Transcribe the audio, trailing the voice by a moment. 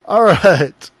All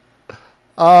right.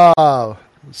 I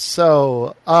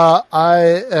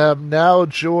am now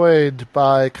joined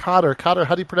by Conor. Conor,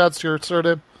 how do you pronounce your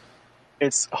surname?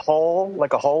 It's hall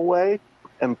like a hallway,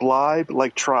 and blibe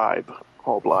like tribe.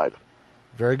 Halbleib.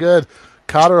 Very good.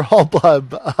 Conor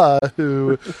Halbleib,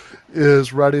 who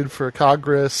is running for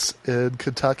Congress in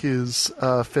Kentucky's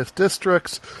 5th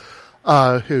District,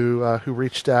 who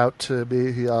reached out to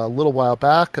me a little while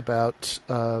back about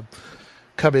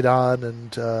coming on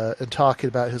and talking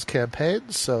about his campaign.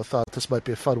 So thought this might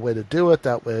be a fun way to do it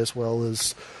that way, as well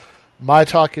as my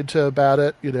talking to him about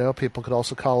it. You know, people could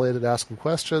also call in and ask him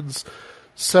questions.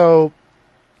 So,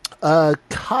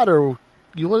 Conor,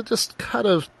 you want to just kind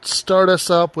of start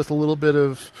us up with a little bit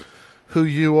of who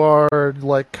you are, and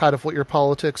like kind of what your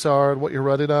politics are and what you're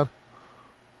running on?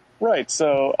 Right.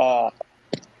 So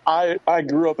I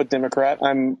grew up a Democrat.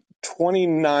 I'm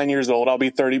 29 years old. I'll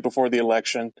be 30 before the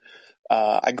election.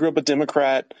 I grew up a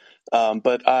Democrat,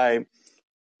 but I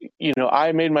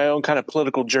made my own kind of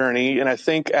political journey. And I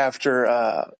think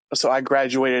so I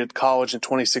graduated college in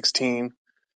 2016.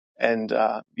 And,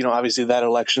 obviously that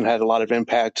election had a lot of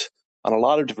impact on a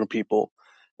lot of different people.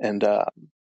 And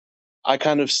I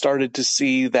kind of started to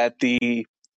see that the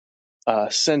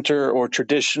center or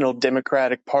traditional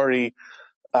Democratic Party,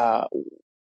 uh,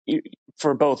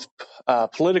 for both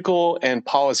political and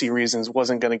policy reasons,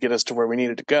 wasn't going to get us to where we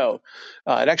needed to go.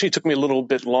 It actually took me a little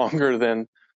bit longer than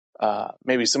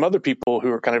maybe some other people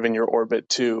who are kind of in your orbit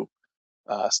to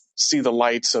see the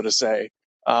light, so to say.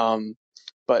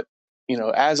 But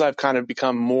as I've kind of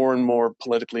become more and more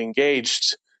politically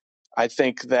engaged, I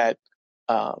think that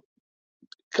uh,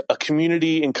 a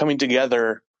community and coming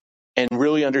together and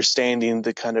really understanding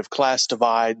the kind of class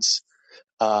divides,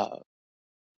 uh,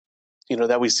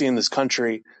 that we see in this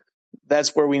country,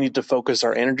 that's where we need to focus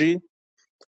our energy.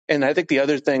 And I think the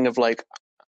other thing of like,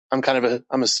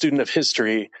 I'm a student of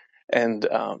history, and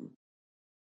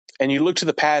you look to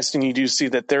the past and you do see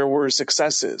that there were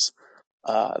successes.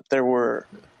 There were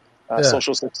Yeah.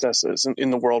 social successes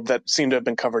in the world that seem to have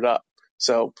been covered up.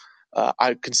 So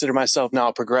I consider myself now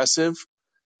a progressive,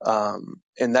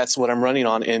 and that's what I'm running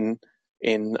on in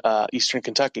Eastern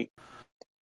Kentucky.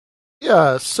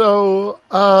 Yeah. So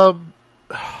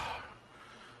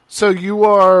you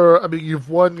are. I mean, you've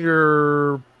won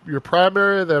your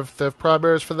primary. They have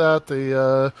primaries for that.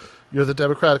 You're the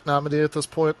Democratic nominee at this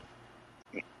point.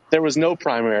 There was no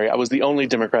primary. I was the only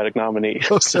Democratic nominee.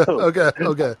 Okay, So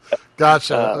okay,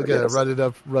 gotcha. Okay, yes,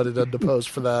 running unopposed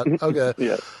for that. Okay.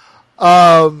 yeah,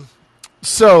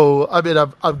 So I mean,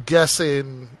 I'm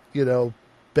guessing,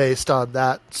 based on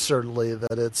that, certainly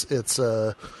that it's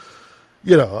a,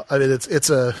 I mean,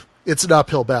 it's an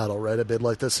uphill battle, right? I mean,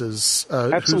 like this is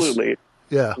absolutely.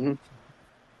 yeah, hmm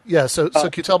yeah. So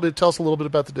can you tell us a little bit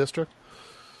about the district?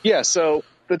 Yeah. So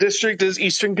the district is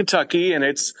Eastern Kentucky, and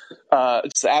it's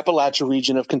the Appalachia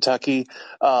region of Kentucky.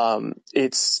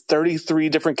 It's 33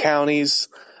 different counties.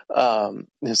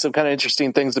 There's some kind of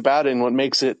interesting things about it, and what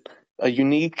makes it a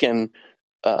unique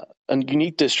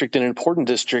district and an important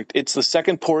district. It's the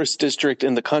second poorest district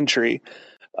in the country.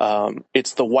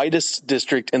 It's the whitest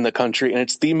district in the country, and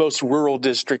it's the most rural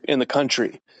district in the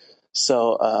country.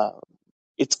 So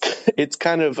it's it's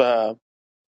kind of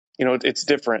it's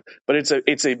different, but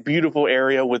it's a beautiful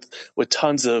area with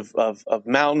tons of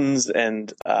mountains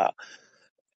and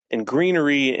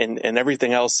greenery and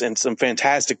everything else, and some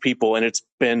fantastic people. And it's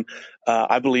been,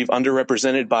 I believe,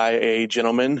 underrepresented by a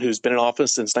gentleman who's been in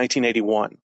office since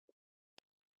 1981.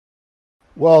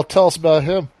 Well, tell us about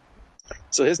him.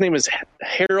 So his name is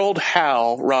Harold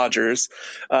Hal Rogers.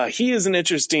 He is an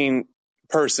interesting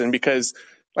person because,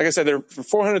 like I said, there are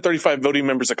 435 voting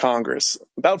members of Congress.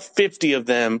 About 50 of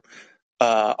them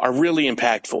are really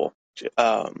impactful.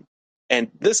 And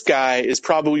this guy is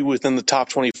probably within the top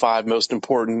 25 most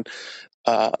important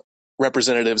uh,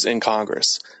 representatives in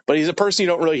Congress. But he's a person you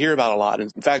don't really hear about a lot. In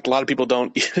fact, a lot of people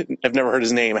don't have never heard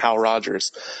his name, Hal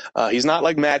Rogers. He's not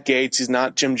like Matt Gaetz. He's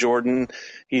not Jim Jordan.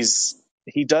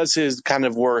 He does his kind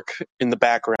of work in the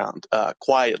background,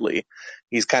 quietly.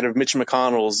 He's kind of Mitch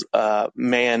McConnell's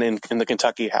man in the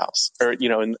Kentucky House, or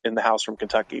in the House from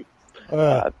Kentucky,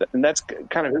 Uh, and that's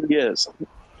kind of who he is.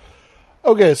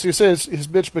 okay, so you say he's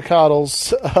Mitch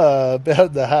McConnell's man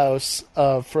in the House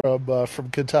from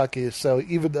Kentucky. So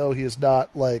even though he is not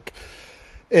like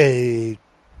a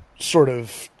sort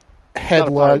of Not a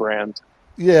headline, firebrand.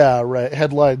 yeah, right,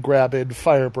 headline grabbing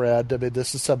firebrand. I mean,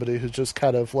 this is somebody who's just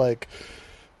kind of like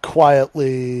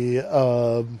quietly,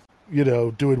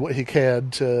 doing what he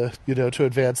can to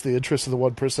advance the interests of the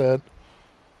 1%.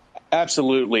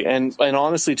 Absolutely, and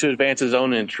honestly, to advance his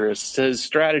own interests, his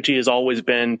strategy has always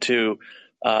been to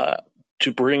uh,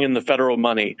 to bring in the federal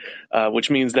money, which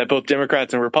means that both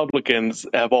Democrats and Republicans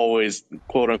have always,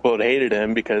 quote unquote, hated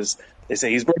him because they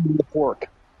say he's bringing the pork.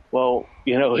 Well,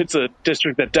 it's a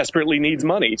district that desperately needs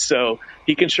money. So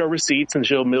he can show receipts and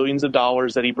show millions of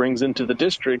dollars that he brings into the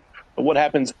district. But what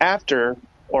happens after,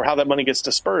 or how that money gets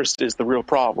dispersed, is the real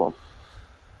problem.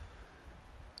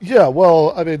 Yeah,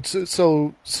 well, I mean,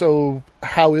 so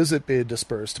how is it being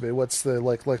dispersed? I mean, what's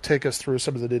the take us through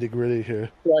some of the nitty gritty here.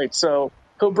 Right. So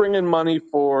he'll bring in money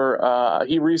for.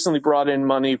 He recently brought in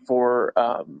money for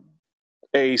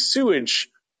a sewage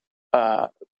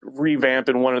revamp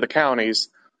in one of the counties.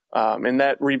 And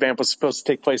that revamp was supposed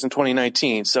to take place in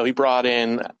 2019. So he brought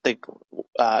in, I think,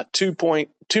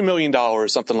 $2.2 million,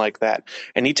 something like that.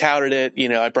 And he touted it,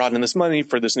 I brought in this money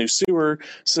for this new sewer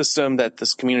system that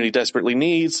this community desperately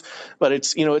needs. But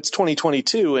it's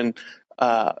 2022 and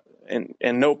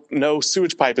no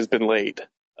sewage pipe has been laid.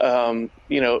 And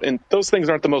those things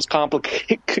aren't the most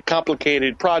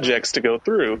complicated projects to go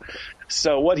through.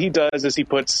 So what he does is he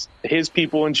puts his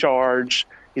people in charge.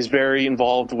 He's very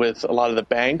involved with a lot of the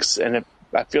banks, and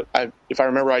if I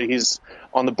remember right, he's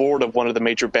on the board of one of the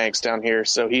major banks down here.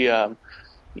 So he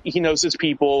knows his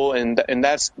people, and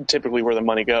that's typically where the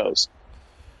money goes.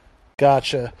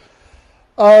 Gotcha.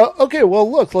 Okay,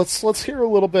 well, look, let's hear a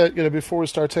little bit. Before we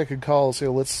start taking calls,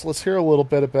 let's hear a little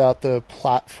bit about the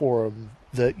platform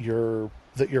that you're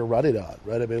running on,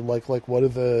 right? I mean, like what are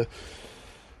the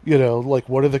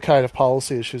what are the kind of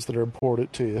policy issues that are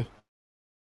important to you?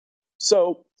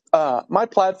 So my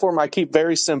platform I keep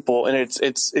very simple, and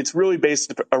it's really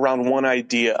based around one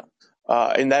idea,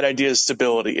 and that idea is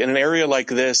stability. In an area like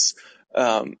this,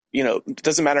 it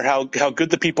doesn't matter how good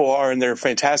the people are, and they're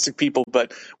fantastic people,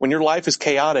 but when your life is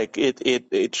chaotic,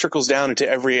 it trickles down into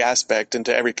every aspect,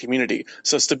 into every community.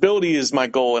 So stability is my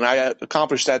goal, and I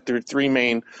accomplish that through three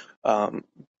main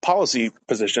policy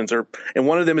positions, and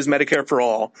one of them is Medicare for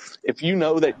all. If you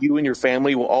know that you and your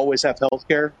family will always have health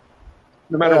care,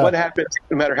 no matter what happens,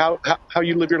 no matter how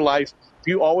you live your life, if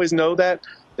you always know that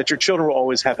your children will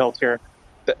always have health care,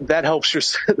 that helps your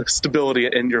stability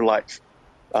in your life.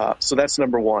 So that's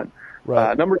number one.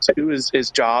 Right. Number two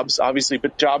is jobs, obviously,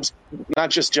 but jobs, not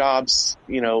just jobs,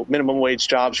 minimum wage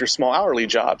jobs or small hourly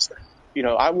jobs.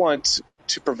 I want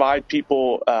to provide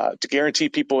people, to guarantee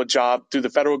people a job through the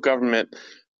federal government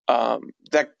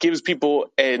that gives people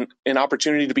an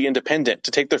opportunity to be independent,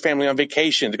 to take their family on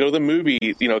vacation, to go to the movie,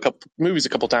 a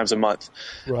couple times a month,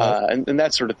 right. and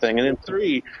that sort of thing. And then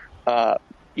three,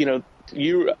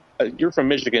 you're from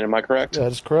Michigan, am I correct?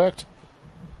 That is correct.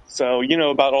 So you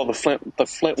know about all the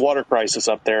Flint water crisis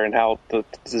up there and how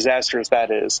disastrous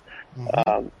that is.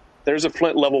 Mm-hmm. There's a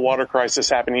Flint level water crisis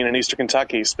happening in eastern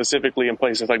Kentucky, specifically in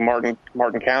places like Martin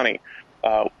County.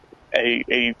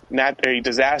 A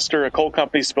disaster, a coal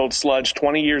company spilled sludge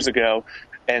 20 years ago,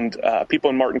 and people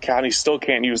in Martin County still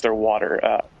can't use their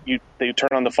water. They turn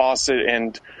on the faucet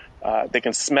and they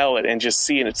can smell it and just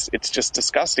see, and it's just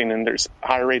disgusting. And there's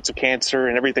higher rates of cancer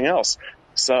and everything else.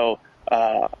 So,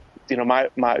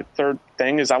 my third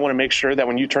thing is I want to make sure that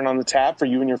when you turn on the tap for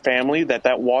you and your family,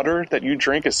 that water that you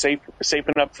drink is safe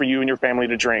enough for you and your family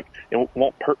to drink. It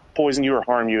won't poison you or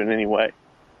harm you in any way.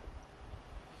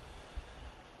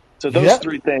 So those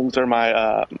three things are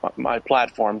my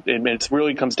platform. It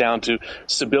really comes down to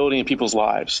stability in people's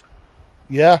lives.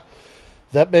 Yeah,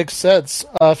 that makes sense.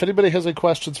 If anybody has any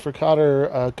questions for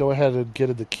Conor, go ahead and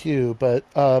get in the queue. But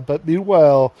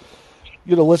meanwhile,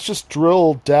 let's just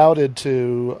drill down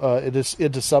into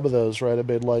some of those, right? I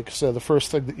mean, so the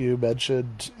first thing that you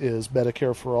mentioned is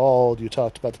Medicare for all. You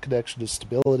talked about the connection to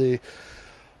stability.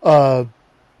 Do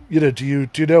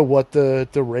you know what the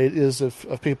rate is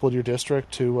of people in your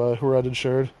district who are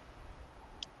uninsured?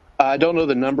 I don't know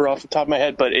the number off the top of my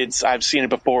head, but I've seen it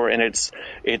before, and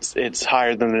it's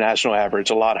higher than the national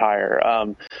average, a lot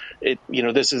higher.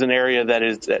 This is an area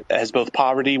that has both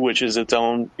poverty, which is its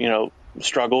own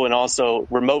struggle, and also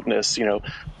remoteness.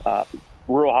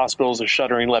 Rural hospitals are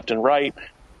shuttering left and right,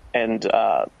 and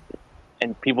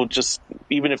people just,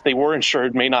 even if they were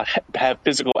insured, may not have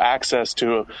physical access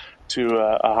to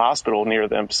a hospital near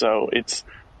them. So it's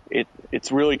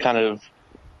really kind of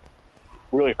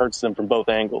really hurts them from both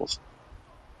angles.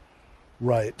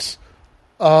 Right.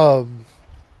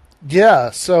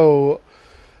 Yeah. So,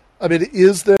 I mean,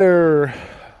 is there?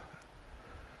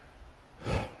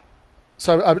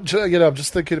 So I'm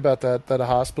just thinking about that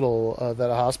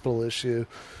hospital issue.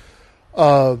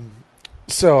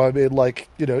 So I mean,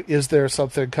 is there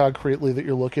something concretely that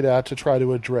you're looking at to try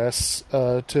to address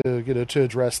to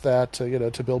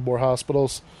build more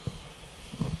hospitals?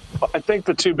 I think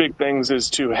the two big things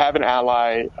is to have an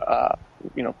ally,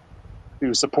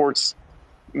 who supports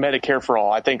Medicare for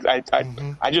all.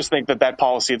 I just think that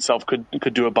policy itself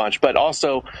could do a bunch. But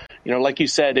also, like you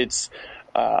said, it's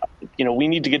we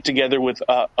need to get together with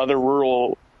other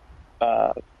rural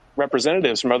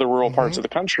representatives from other rural parts of the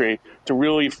country to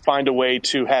really find a way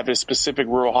to have a specific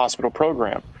rural hospital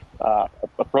program, a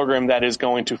program that is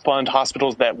going to fund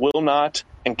hospitals that will not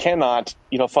and cannot,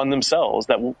 fund themselves,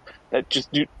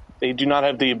 they do not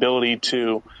have the ability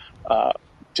to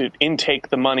intake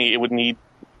the money it would need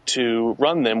to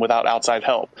run them without outside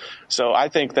help. So I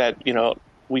think that,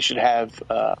 we should have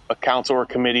a council or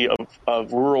committee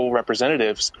of rural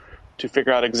representatives to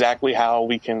figure out exactly how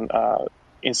we can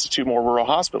institute more rural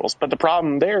hospitals. But the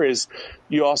problem there is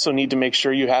you also need to make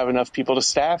sure you have enough people to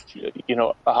staff,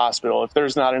 a hospital. If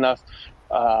there's not enough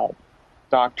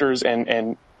doctors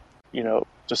and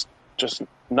just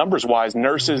numbers wise,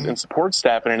 nurses and support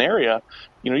staff in an area,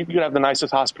 you could have the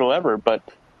nicest hospital ever. But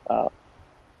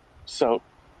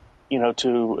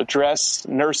to address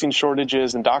nursing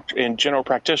shortages and general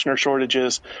practitioner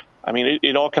shortages, I mean,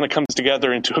 it all kind of comes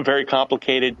together into a very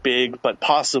complicated, big, but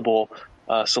possible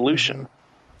solution.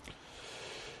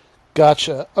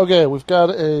 Gotcha. Okay, we've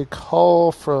got a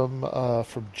call from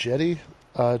Jenny.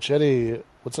 Jenny,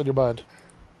 what's on your mind?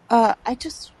 I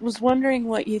just was wondering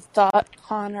what you thought,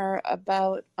 Connor,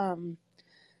 about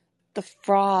the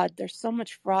fraud. There's so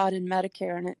much fraud in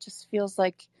Medicare, and it just feels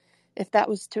like if that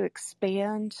was to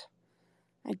expand,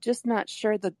 I'm just not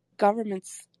sure the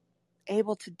government's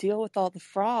able to deal with all the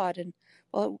fraud. And,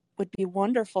 well, it would be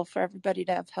wonderful for everybody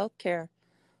to have health care.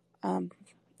 I'm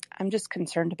just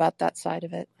concerned about that side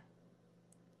of it.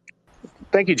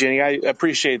 Thank you, Jenny. I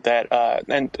appreciate that.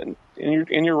 And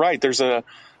you're right. There's a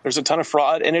ton of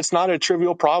fraud, and it's not a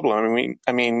trivial problem.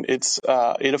 I mean,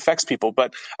 it affects people.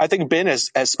 But I think Ben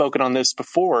has spoken on this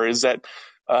before. Is that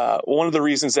one of the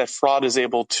reasons that fraud is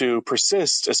able to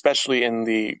persist, especially in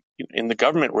the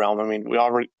government realm? I mean, we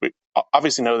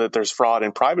obviously know that there's fraud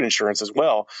in private insurance as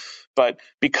well, but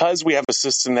because we have a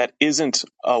system that isn't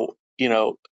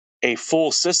a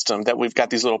full system, that we've got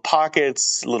these little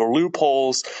pockets, little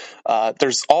loopholes,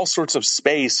 there's all sorts of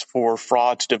space for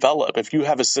fraud to develop. If you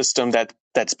have a system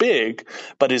that's big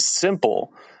but is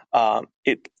simple,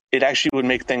 it actually would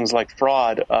make things like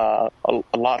fraud a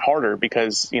lot harder,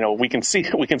 because we can see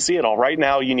it all. Right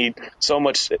now, you need so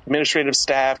much administrative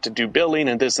staff to do billing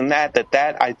and this and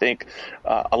that I think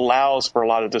allows for a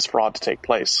lot of this fraud to take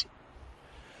place.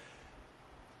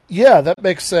 Yeah, that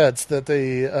makes sense. That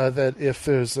that if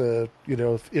there's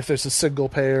a single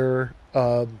payer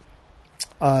on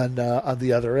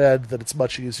the other end, that it's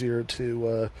much easier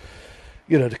to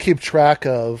to keep track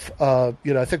of. I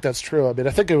think that's true. I mean, I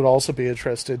think it would also be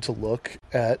interesting to look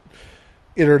at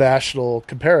international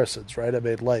comparisons, right? I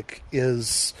mean,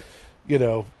 what's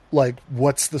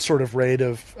the sort of rate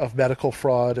of medical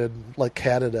fraud in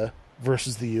Canada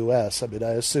versus the U.S.? I mean,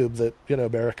 I assume that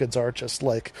Americans are just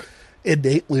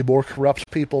innately more corrupt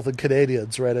people than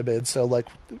Canadians, right? I mean, so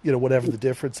whatever the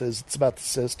difference is, it's about the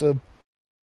system.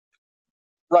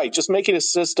 Right. Just making a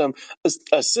system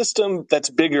that's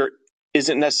bigger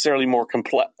isn't necessarily more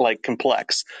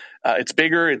complex. It's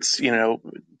bigger. It's,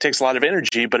 takes a lot of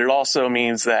energy, but it also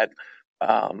means that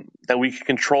we can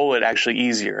control it actually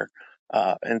easier.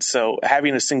 And so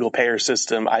having a single payer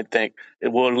system, I think it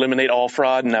will eliminate all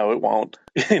fraud. No, it won't.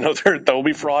 There will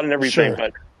be fraud in everything, Sure.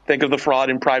 But think of the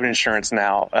fraud in private insurance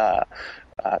now.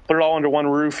 Put it all under one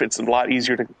roof. It's a lot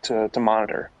easier to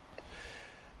monitor.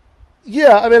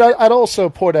 Yeah, I mean, I'd also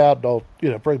point out, and I'll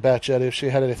bring back Jenny if she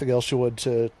had anything else she wanted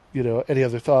to, any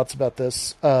other thoughts about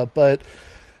this. But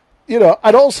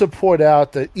I'd also point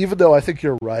out that even though I think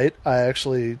you're right, I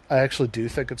actually do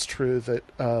think it's true that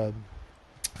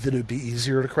that it would be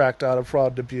easier to crack down on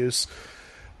fraud and abuse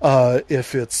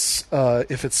if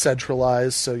it's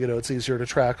centralized. So it's easier to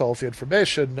track all of the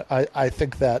information. I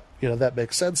think that that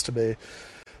makes sense to me.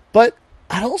 But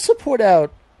I'd also point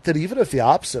out that even if the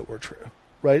opposite were true,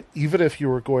 right? Even if you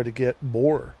were going to get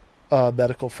more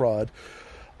medical fraud,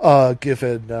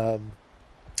 given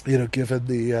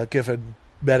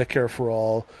Medicare for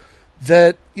all,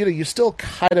 that you still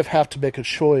kind of have to make a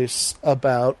choice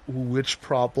about which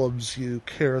problems you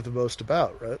care the most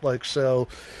about, right?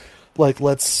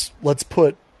 let's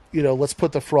put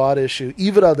the fraud issue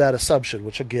even on that assumption,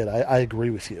 which again I agree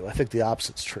with you. I think the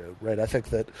opposite's true, right? I think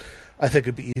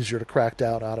it'd be easier to crack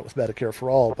down on it with Medicare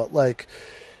for all, but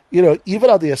even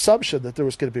on the assumption that there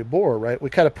was going to be more, right?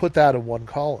 We kind of put that in one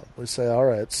column. We say, all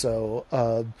right, so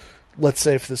let's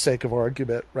say for the sake of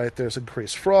argument, right, there's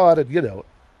increased fraud, and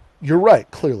you're right.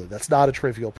 Clearly, that's not a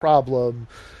trivial problem.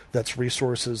 That's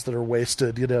resources that are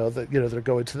wasted. That they're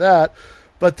going to that.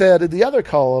 But then in the other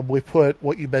column, we put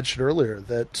what you mentioned earlier,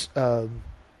 that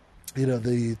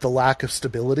the lack of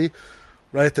stability,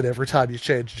 right? That every time you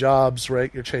change jobs,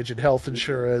 right, you're changing health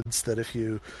insurance.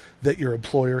 That your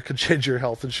employer can change your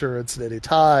health insurance at any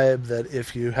time. That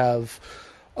if you have,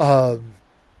 um,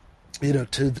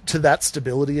 to that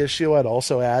stability issue, I'd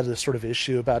also add a sort of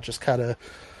issue about just kind of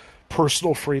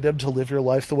personal freedom to live your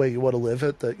life the way you want to live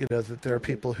it. That there are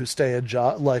people who stay in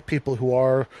job, like people who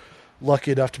are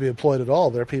lucky enough to be employed at all.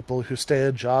 There are people who stay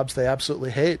in jobs they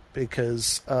absolutely hate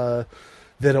because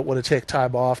they don't want to take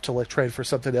time off to like train for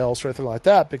something else or anything like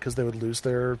that because they would lose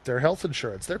their health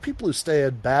insurance. There are people who stay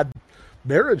in bad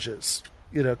marriages,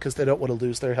 because they don't want to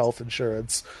lose their health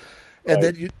insurance, and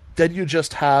Right. then you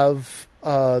just have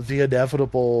the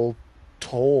inevitable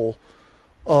toll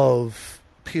of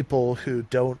people who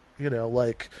don't,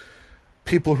 like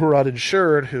people who are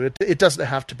uninsured. Who it doesn't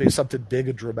have to be something big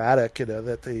and dramatic,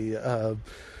 that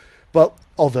but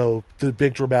although the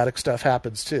big dramatic stuff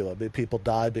happens too. I mean, people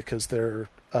die because their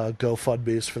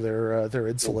GoFundmes for their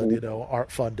insulin,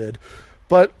 aren't funded.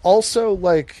 But also,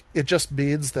 like, it just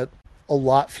means that a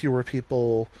lot fewer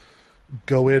people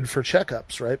go in for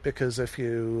checkups, right? Because if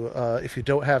you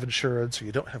don't have insurance or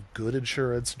you don't have good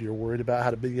insurance and you're worried about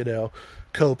how to be,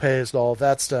 co-pays and all of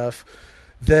that stuff,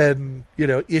 then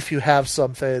if you have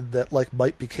something that like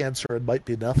might be cancer and might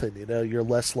be nothing, you're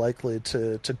less likely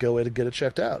to go in and get it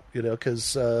checked out,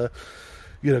 because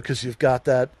you've got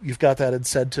that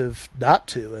incentive not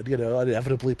to, and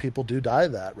inevitably people do die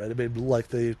of that, right? I mean, like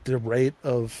the rate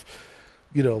of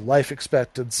life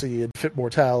expectancy and fit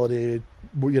mortality,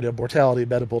 mortality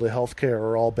amenable to healthcare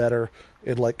are all better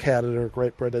in like Canada or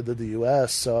Great Britain than the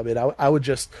U.S. So I mean, I would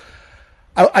just,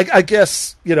 I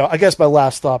guess, my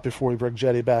last thought before we bring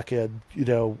Jenny back in,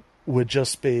 would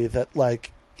just be that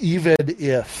like even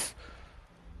if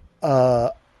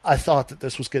I thought that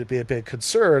this was going to be a big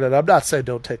concern, and I'm not saying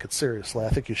don't take it seriously. I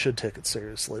think you should take it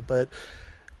seriously, but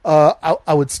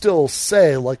I would still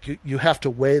say like you have to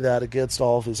weigh that against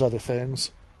all of these other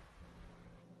things.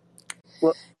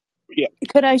 Well, yeah,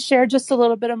 Could I share just a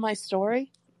little bit of my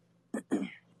story?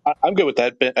 I'm good with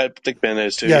that. Ben, I think Ben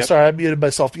is too. Yeah, Yep. sorry, I muted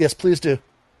myself. Yes, please do.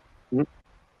 Mhm.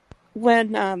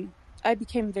 When I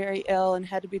became very ill and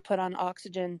had to be put on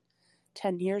oxygen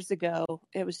 10 years ago,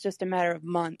 it was just a matter of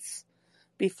months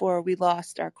before we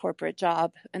lost our corporate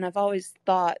job. And I've always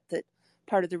thought that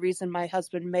part of the reason my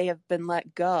husband may have been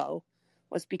let go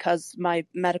was because my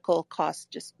medical costs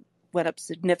just went up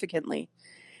significantly.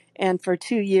 And for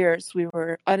 2 years, we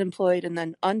were unemployed and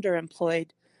then underemployed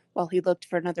while he looked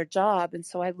for another job. And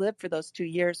so I lived for those 2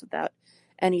 years without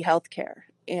any health care.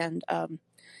 And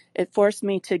it forced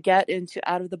me to get into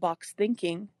out of the box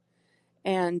thinking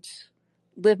and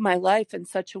live my life in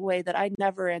such a way that I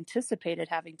never anticipated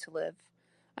having to live.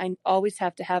 I always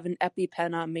have to have an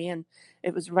EpiPen on me, and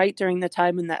it was right during the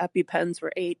time when the EpiPens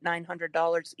were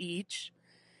 $800-900 each,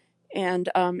 and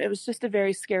it was just a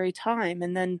very scary time.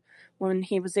 And then when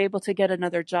he was able to get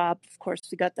another job, of course,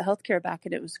 we got the healthcare back,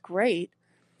 and it was great.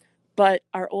 But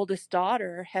our oldest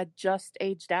daughter had just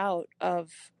aged out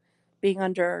of being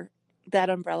under that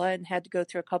umbrella and had to go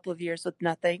through a couple of years with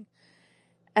nothing.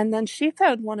 And then she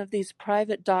found one of these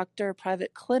private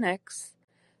clinics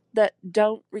that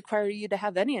don't require you to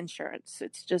have any insurance.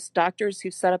 It's just doctors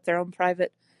who set up their own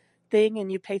private thing,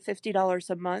 and you pay $50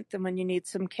 a month. And when you need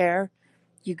some care,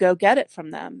 you go get it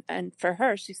from them. And for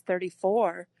her, she's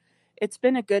 34. It's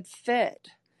been a good fit.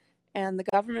 And the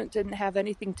government didn't have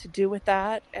anything to do with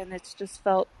that. And it's just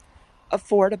felt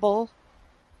affordable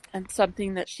and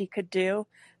something that she could do.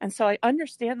 And so I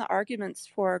understand the arguments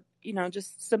for,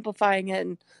 just simplifying it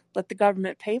and let the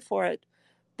government pay for it.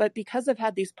 But because I've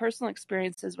had these personal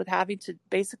experiences with having to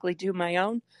basically do my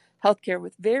own healthcare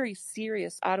with very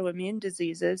serious autoimmune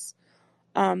diseases,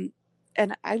 um,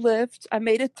 and I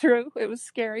made it through. It was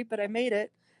scary, but I made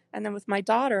it. And then with my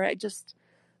daughter,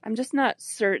 I'm just not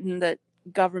certain that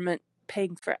government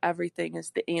paying for everything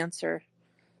is the answer.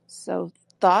 So,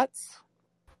 thoughts?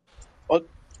 Well,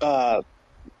 uh,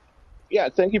 yeah,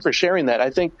 thank you for sharing that.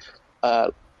 I think, uh,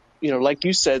 like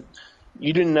you said,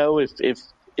 you didn't know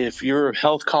if your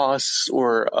health costs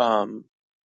or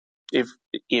if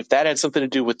if that had something to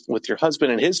do with your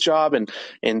husband and his job and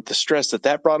the stress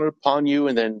that brought upon you,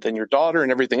 and then your daughter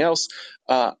and everything else.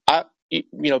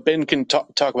 Ben can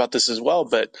talk about this as well,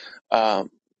 but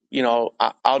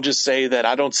I'll just say that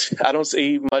I don't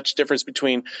see much difference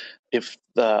between if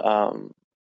the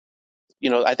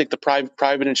I think the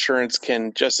private insurance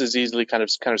can just as easily kind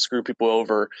of screw people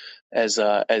over as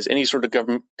any sort of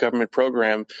government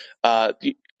program.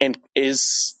 And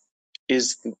is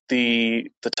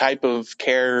the type of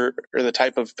care or the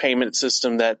type of payment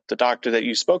system that the doctor that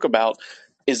you spoke about,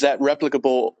 is that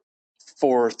replicable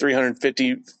for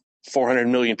 350 400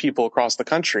 million people across the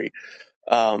country.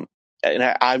 Um, and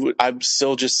I would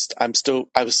still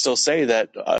say that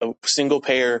a single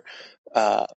payer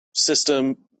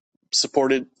system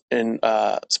supported and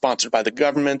sponsored by the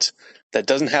government that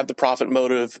doesn't have the profit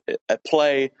motive at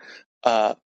play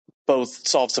uh, both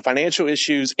solves the financial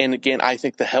issues and, again, I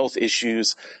think the health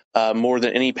issues more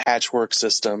than any patchwork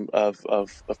system of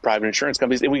private insurance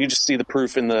companies. And we can just see the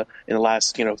proof in the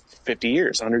last 50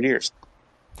 years, 100 years.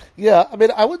 Yeah, I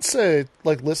mean, I would say,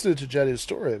 like, listening to Jenny's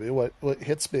story, I mean, what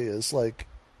hits me is, like,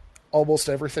 almost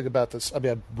everything about this. I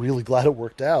mean, I'm really glad it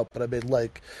worked out, but I mean,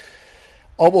 like,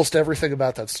 almost everything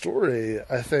about that story,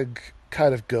 I think,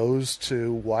 kind of goes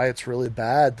to why it's really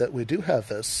bad that we do have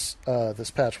this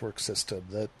patchwork system.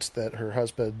 That her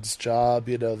husband's job,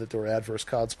 that there were adverse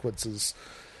consequences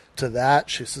to that.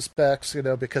 She suspects,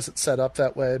 because it's set up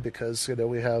that way, because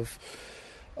we have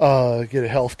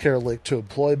healthcare linked to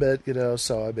employment.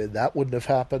 So I mean that wouldn't have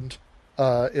happened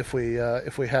if we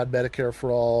had Medicare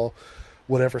for all.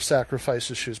 Whatever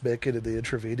sacrifices she was making in the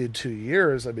intervening 2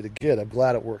 years. I mean, again, I'm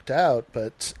glad it worked out,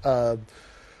 but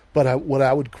what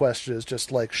I would question is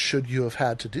just like, should you have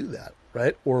had to do that,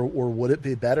 right? Or would it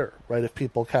be better, right, if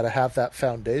people kind of have that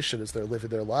foundation as they're living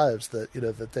their lives, that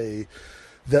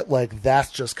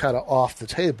that's just kind of off the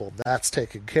table, that's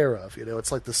taken care of.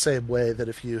 It's like the same way that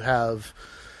if you have,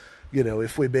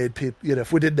 if we made people,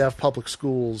 if we didn't have public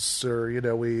schools, or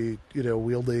we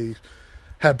only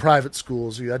had private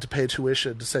schools, you had to pay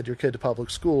tuition to send your kid to public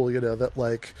school, that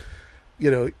like,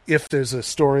 if there's a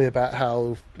story about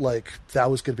how like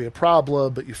that was going to be a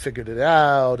problem, but you figured it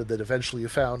out, and then eventually you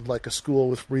found like a school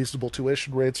with reasonable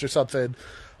tuition rates or something,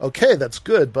 okay, that's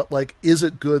good. But like, is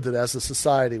it good that as a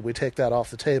society we take that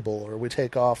off the table, or we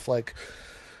take off like,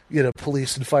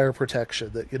 police and fire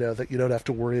protection, that that you don't have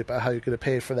to worry about how you're going to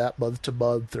pay for that month to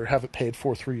month, or have it paid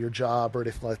for through your job or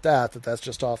anything like that, that's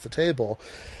just off the table.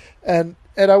 And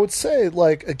I would say,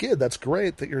 like, again, that's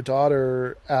great that your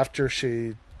daughter, after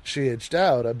she aged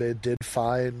out, I mean, did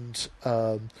find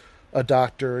a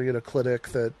doctor, clinic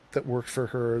that worked for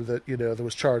her, that that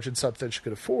was charging something she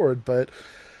could afford. But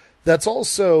that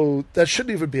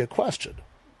shouldn't even be a question,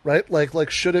 right?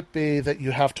 Like should it be that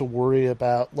you have to worry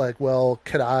about, like, well,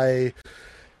 can I,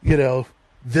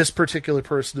 this particular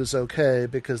person is okay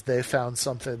because they found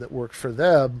something that worked for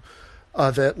them,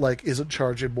 that like isn't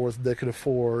charging more than they can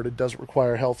afford, and doesn't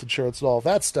require health insurance and all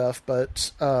that stuff.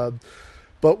 But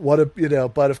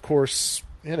what but of course,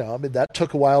 I mean, that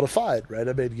took a while to find, right?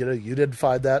 I mean, you didn't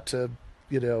find that to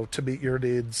meet your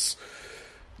needs,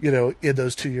 in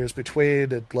those 2 years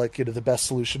between. And like, the best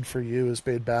solution for you is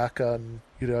being back on,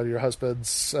 your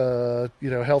husband's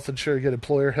health insurance,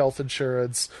 employer health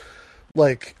insurance.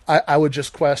 Like, I would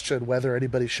just question whether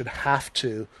anybody should have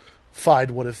to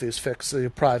find one of these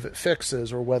private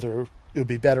fixes, or whether it would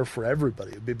be better for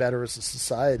everybody. It would be better as a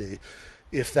society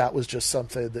if that was just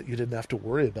something that you didn't have to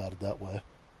worry about it that way.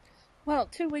 Well,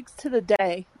 2 weeks to the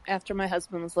day after my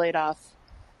husband was laid off,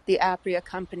 the Apria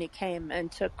company came and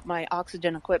took my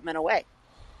oxygen equipment away.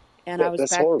 And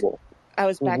That's horrible. I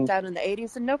was back down in the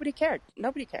 80s, and nobody cared.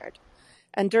 Nobody cared.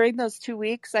 And during those 2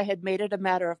 weeks, I had made it a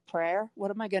matter of prayer.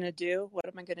 What am I going to do? What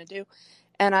am I going to do?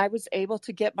 And I was able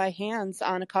to get my hands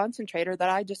on a concentrator that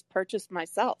I just purchased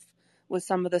myself with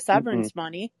some of the severance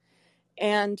money.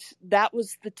 And that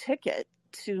was the ticket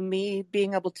to me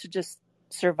being able to just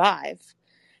survive.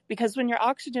 Because when your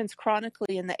oxygen's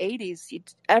chronically in the 80s,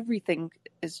 everything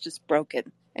is just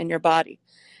broken in your body.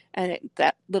 And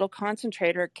that little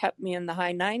concentrator kept me in the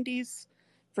high 90s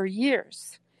for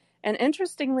years. And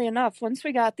interestingly enough, once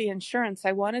we got the insurance,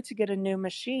 I wanted to get a new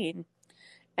machine.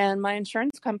 And my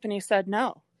insurance company said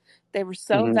no. They were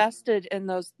so vested in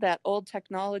that old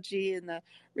technology and the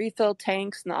refill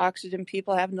tanks and the oxygen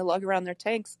people having to lug around their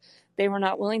tanks. They were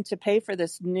not willing to pay for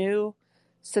this new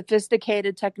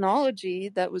sophisticated technology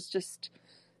that was just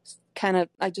kind of,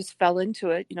 I just fell into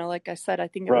it. Like I said, I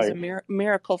think it was a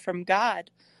miracle from God.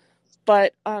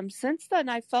 But since then,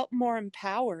 I felt more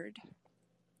empowered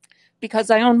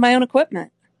because I owned my own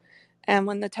equipment. And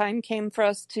when the time came for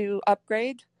us to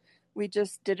upgrade, we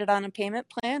just did it on a payment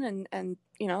plan and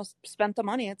spent the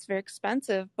money. It's very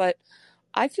expensive, but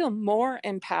I feel more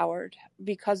empowered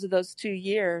because of those 2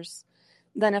 years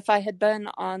than if I had been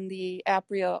on the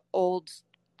Apria old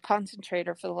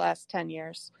concentrator for the last 10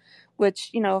 years,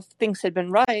 which, if things had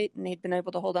been right and he'd been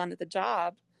able to hold on to the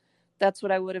job, that's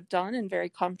what I would have done and very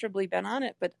comfortably been on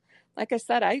it. But like I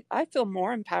said, I feel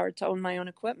more empowered to own my own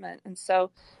equipment. And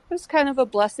so it was kind of a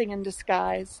blessing in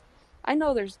disguise. I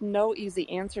know there's no easy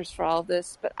answers for all of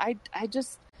this, but I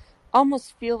just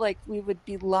almost feel like we would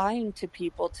be lying to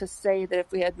people to say that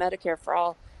if we had Medicare for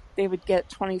all, they would get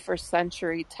 21st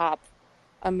century top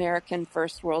American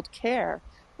first world care,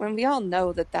 when we all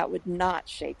know that that would not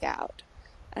shake out.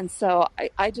 And so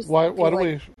I just Why feel do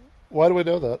like we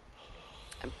know that?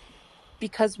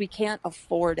 because we can't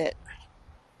afford it.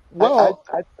 Well,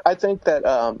 I think that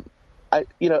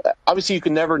obviously you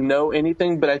can never know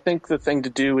anything, but I think the thing to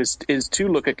do is to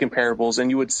look at comparables,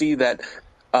 and you would see that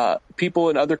people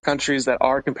in other countries that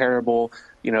are comparable,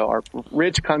 are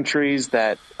rich countries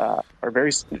that are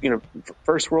very,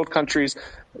 first world countries.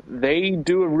 They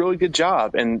do a really good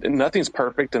job, and nothing's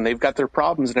perfect, and they've got their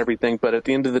problems and everything. But at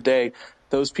the end of the day,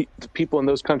 the people in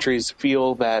those countries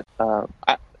feel that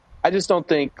I just don't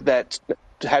think that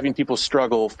having people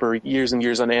struggle for years and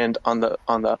years on end on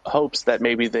the hopes that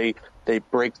maybe they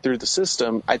break through the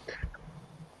system.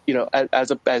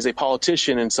 As a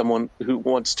politician and someone who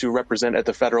wants to represent at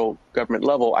the federal government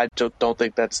level, I don't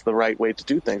think that's the right way to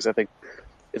do things. I think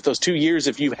if those 2 years,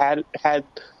 if you had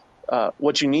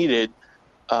what you needed,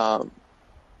 I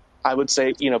would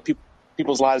say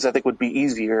people's lives, I think, would be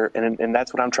easier, and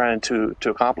that's what I'm trying to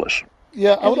accomplish.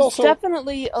 yeah, I It would was also.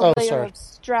 definitely a Oh, layer sorry. of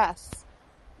stress,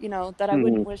 that I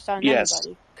wouldn't wish on Yes.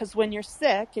 anybody. Because when you're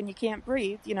sick and you can't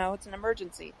breathe, it's an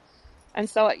emergency. And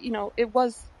so, it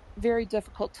was very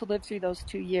difficult to live through those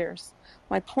 2 years.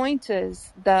 My point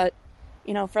is that,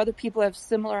 for other people who have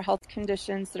similar health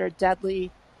conditions that are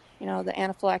deadly, the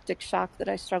anaphylactic shock that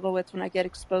I struggle with when I get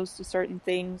exposed to certain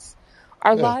things,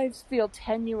 our Yeah. lives feel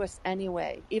tenuous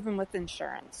anyway, even with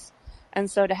insurance. And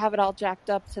so to have it all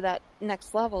jacked up to that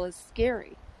next level is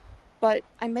scary. But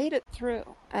I made it through,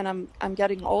 and I'm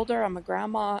getting older. I'm a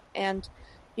grandma, and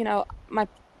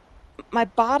my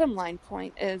bottom line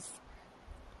point is,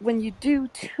 when you do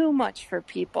too much for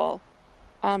people,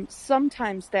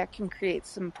 sometimes that can create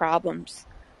some problems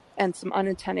and some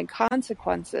unintended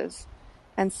consequences.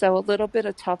 And so a little bit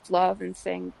of tough love and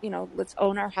saying, let's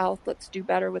own our health, let's do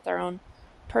better with our own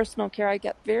personal care. I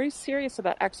get very serious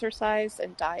about exercise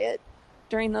and diet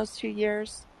during those 2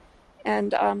 years.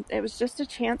 And it was just a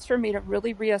chance for me to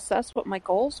really reassess what my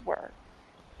goals were.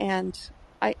 And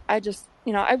I just,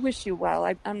 I wish you well.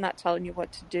 I'm not telling you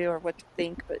what to do or what to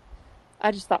think, but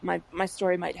I just thought my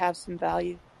story might have some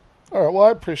value. All right. Well,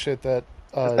 I appreciate that.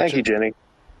 Thank you, Jenny.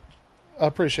 I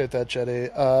appreciate that, Jenny.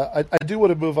 I do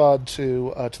want to move on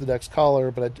to the next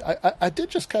caller, but I did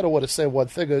just kind of want to say one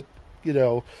thing,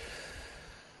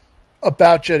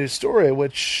 about Jenny's story,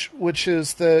 which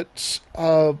is that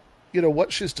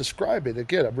what she's describing.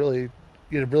 Again, I'm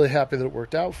really happy that it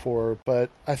worked out for her. But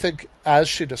I think as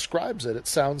she describes it, it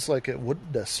sounds like it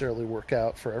wouldn't necessarily work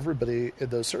out for everybody in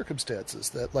those circumstances.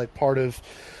 That like part of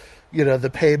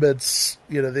the payments,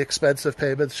 the expensive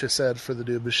payments, she said, for the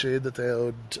new machine that they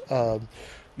owed,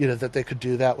 that they could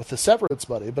do that with the severance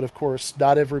money. But of course,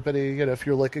 not everybody, if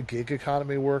you're like a gig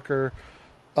economy worker,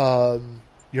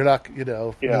 you're not, you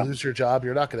lose your job,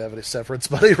 you're not going to have any severance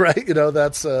money, right?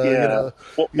 That's, Well,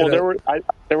 there were, I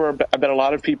bet, a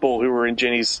lot of people who were in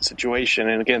Jenny's situation.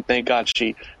 And again, thank God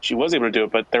she was able to do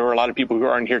it. But there were a lot of people who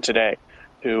aren't here today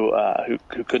who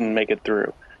couldn't make it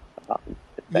through.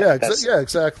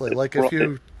 Exactly. Like if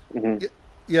you, Mhm.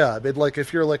 yeah, I mean, like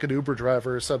if you're like an Uber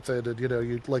driver or something, and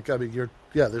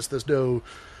there's no,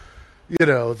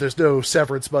 there's no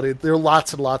severance money. There are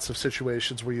lots and lots of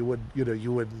situations where you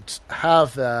wouldn't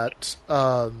have that.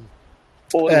 Well,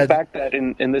 the fact that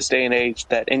in this day and age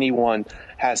that anyone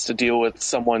has to deal with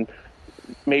someone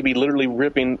maybe literally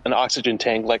ripping an oxygen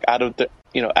tank like out of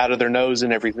their nose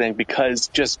and everything, because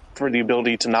just for the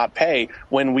ability to not pay,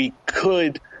 when we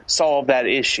could solve that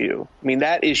issue. I mean,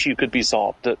 that issue could be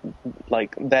solved.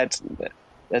 Like that's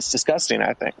disgusting,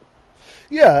 I think.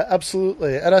 Yeah,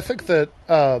 absolutely. And I think that,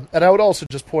 and I would also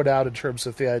just point out in terms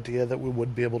of the idea that we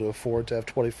wouldn't be able to afford to have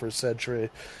 21st century,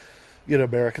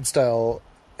 American style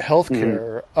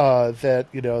healthcare,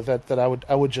 that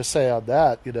I would just say on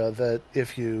that, that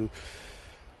if you,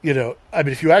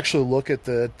 if you actually look at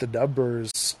the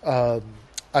numbers, I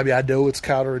know it's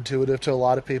counterintuitive to a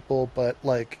lot of people, but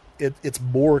like it's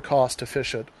more cost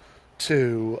efficient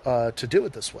to do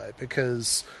it this way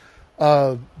because,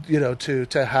 to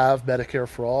have Medicare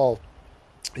for all,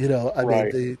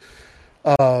 Right. mean,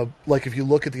 like if you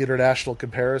look at the international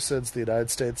comparisons, the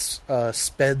United States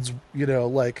spends,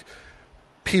 like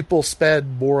people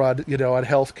spend more on, on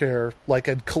healthcare, like,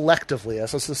 and collectively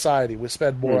as a society, we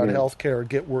spend more on healthcare and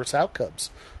get worse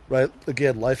outcomes, right?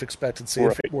 Again, life expectancy,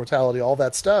 Right. mortality, all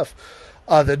that stuff,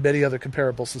 than many other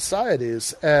comparable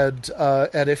societies. And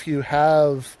if you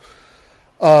have,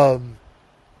 and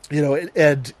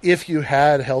if you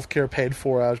had healthcare paid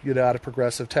for out of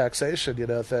progressive taxation,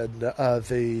 then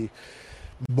the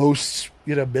most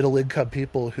middle income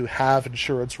people who have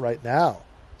insurance right now,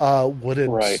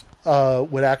 Right.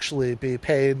 would actually be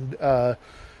paying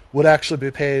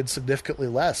significantly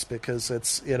less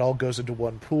because it all goes into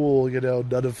one pool.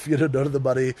 None of the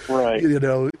money Right.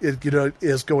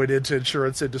 is going into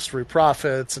insurance industry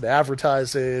profits and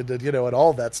advertising and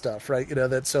all that stuff, right?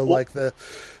 That so Well, like the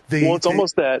it's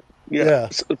almost that. Yeah.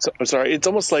 yeah. Sorry. It's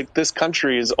almost like this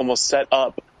country is almost set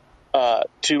up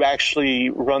to actually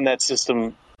run that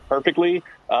system perfectly.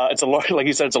 It's like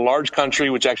you said, it's a large country,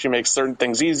 which actually makes certain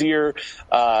things easier.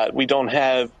 We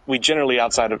generally,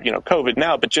 outside of COVID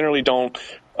now, but generally don't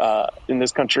in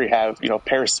this country have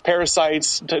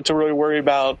parasites to really worry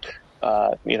about.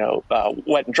 Wet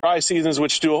and dry seasons,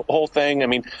 which do a whole thing. I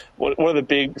mean, what are the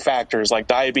big factors like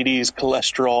diabetes,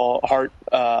 cholesterol, heart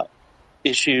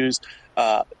issues?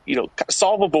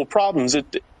 Solvable problems.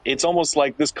 It's almost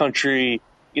like this country,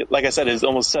 like I said, is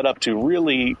almost set up to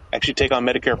really actually take on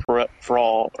Medicare for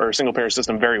all or single payer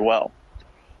system very well.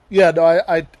 Yeah, no,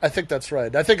 I think that's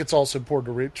right. I think it's also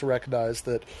important to recognize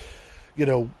that,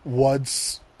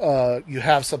 once you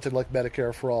have something like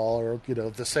Medicare for all, or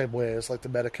the same way as like the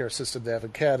Medicare system they have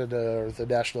in Canada or the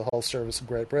National Health Service in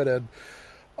Great Britain,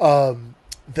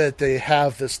 that they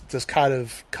have this kind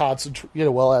of concentrate,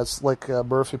 well, as like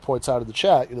Murphy points out in the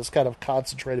chat, this kind of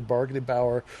concentrated bargaining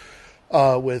power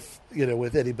with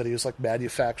anybody who's like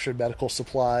manufacturing medical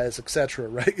supplies, etc.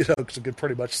 Right? Because it could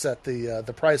pretty much set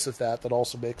the price of that. That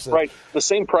also makes it right. The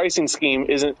same pricing scheme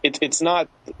isn't. It's not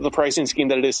the pricing scheme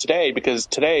that it is today, because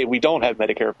today we don't have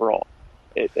Medicare for all.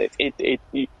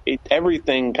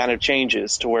 Everything kind of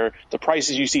changes to where the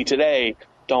prices you see today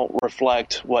don't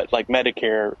reflect what like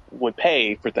Medicare would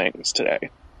pay for things today.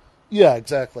 Yeah,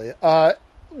 exactly.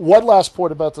 One last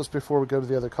point about this before we go to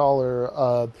the other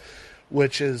caller,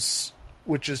 which is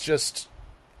just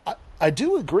I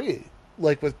do agree,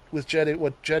 like with Jenny,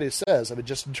 what Jenny says. I mean,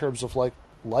 just in terms of like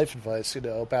life advice,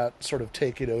 about sort of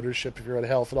taking ownership of your own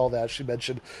health and all that. She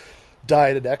mentioned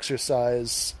diet and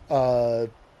exercise.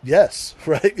 Yes,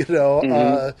 right.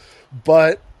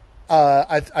 But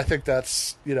I think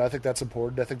that's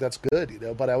important. I think that's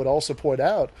good. But I would also point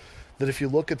out that if you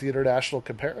look at the international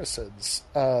comparisons,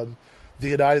 the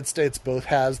United States both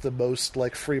has the most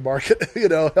like free market,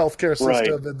 healthcare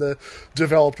system in the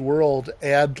developed world,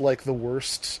 and like the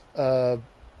worst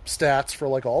stats for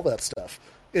like all that stuff.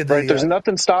 There's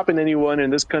nothing stopping anyone in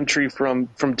this country from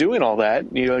doing all that.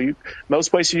 Most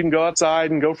places you can go outside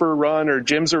and go for a run, or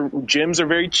gyms are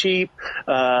very cheap.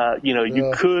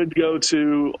 You could go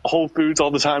to Whole Foods all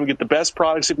the time and get the best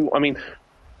products. I mean,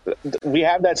 we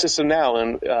have that system now,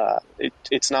 and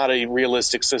it's not a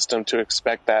realistic system to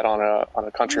expect that on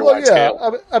a countrywide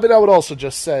scale. I mean, I would also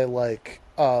just say like,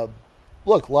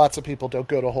 look, lots of people don't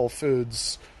go to Whole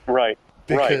Foods, right?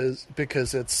 Because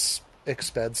it's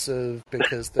expensive,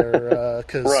 because they're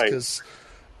because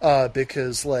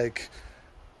like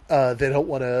they don't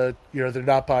want to, they're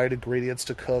not buying ingredients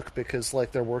to cook because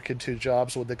like they're working two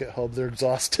jobs. When they get home, they're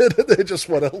exhausted and they just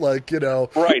want to like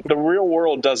right. The real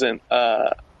world doesn't.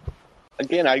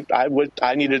 Again, I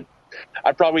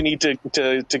probably need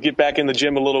to get back in the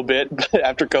gym a little bit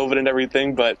after COVID and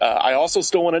everything, but I also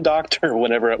still want a doctor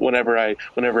whenever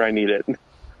I need it.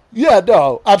 Yeah,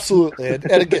 no, absolutely, and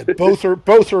again, both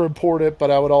are important.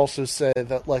 But I would also say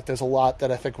that like there's a lot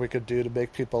that I think we could do to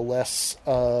make people less,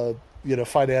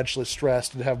 financially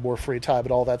stressed and have more free time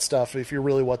and all that stuff. If you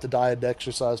really want the diet and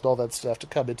exercise and all that stuff to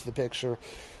come into the picture,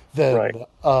 then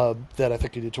then I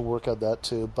think you need to work on that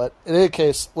too. But in any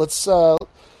case, let's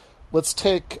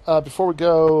take before we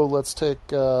go, let's take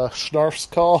Schnarf's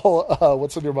call.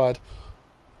 What's on your mind?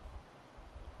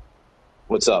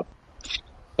 What's up?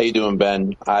 How you doing,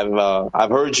 Ben? I've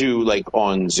heard you like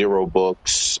on Zero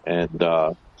Books, and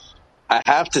I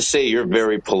have to say you're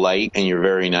very polite and you're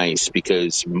very nice,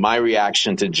 because my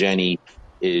reaction to Jenny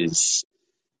is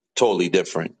totally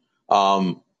different.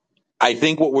 I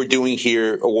think what we're doing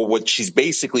here, or what she's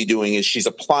basically doing, is she's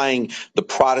applying the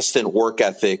Protestant work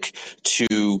ethic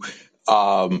to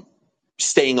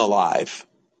staying alive.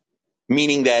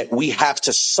 Meaning that we have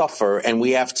to suffer and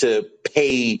we have to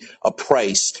pay a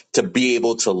price to be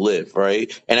able to live, right?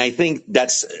 And I think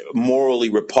that's morally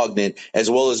repugnant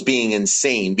as well as being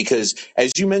insane, because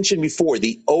as you mentioned before,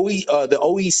 the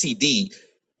OECD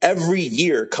every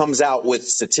year comes out with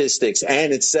statistics,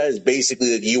 and it says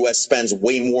basically that the U.S. spends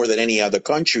way more than any other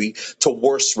country to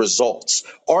worse results.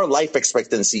 Our life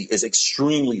expectancy is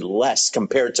extremely less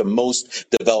compared to most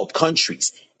developed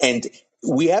countries. And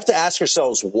we have to ask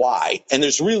ourselves why. And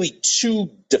there's really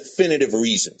two definitive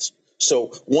reasons.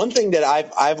 So one thing that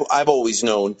I've always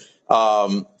known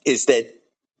is that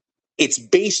it's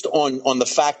based on the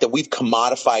fact that we've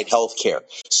commodified healthcare,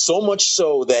 so much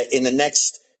so that in the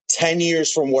next 10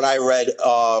 years from what I read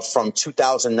from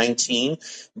 2019,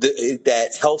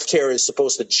 that healthcare is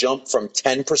supposed to jump from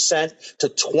 10% to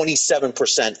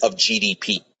 27% of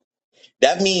GDP.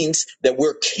 That means that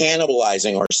we're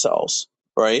cannibalizing ourselves,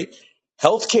 right?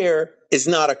 Healthcare is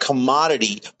not a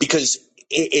commodity because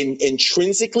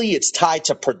intrinsically it's tied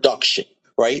to production,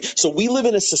 right? So we live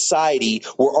in a society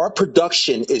where our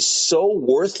production is so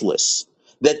worthless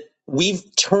that we've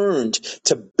turned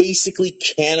to basically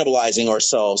cannibalizing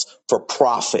ourselves for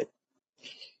profit.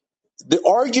 The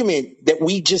argument that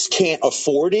we just can't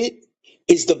afford it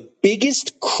is the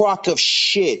biggest crock of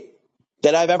shit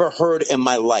that I've ever heard in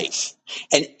my life.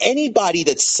 And anybody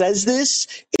that says this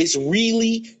is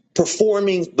really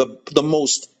performing the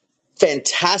most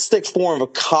fantastic form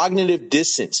of cognitive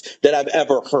dissonance that I've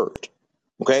ever heard.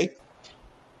 Okay?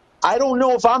 I don't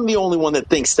know if I'm the only one that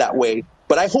thinks that way,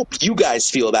 but I hope you guys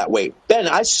feel that way. Ben,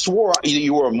 I swore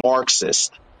you were a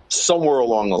Marxist somewhere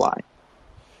along the line.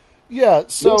 Yeah,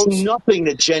 so there's nothing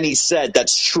that Jenny said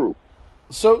that's true.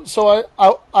 So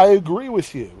I agree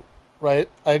with you, right?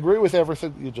 I agree with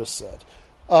everything you just said.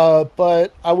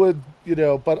 But I would,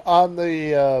 but on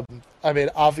the, I mean,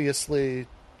 obviously,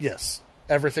 yes,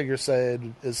 everything you're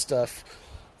saying is stuff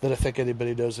that I think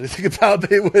anybody knows anything about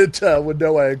me would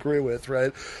know I agree with,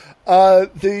 right? I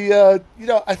think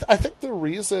the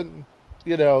reason,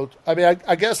 I mean,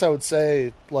 I guess I would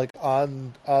say, like,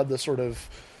 on the sort of,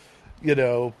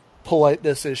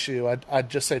 politeness issue, I'd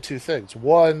just say two things.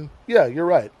 One, yeah, you're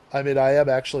right. I mean, I am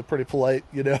actually pretty polite,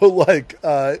 like in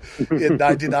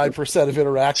 99% of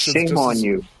interactions. Shame on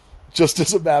you. Just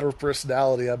as a matter of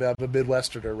personality. I mean, I'm a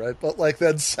Midwesterner, right? But like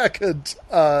then second,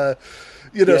 that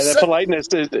politeness,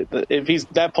 if he's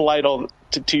that polite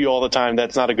to you all the time,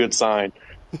 that's not a good sign.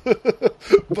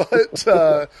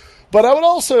 But I would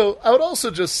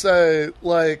also just say,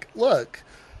 like, look,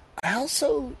 I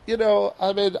also,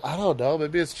 I mean, I don't know,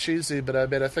 maybe it's cheesy, but I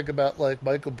mean, I think about, like,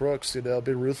 Michael Brooks, be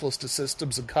ruthless to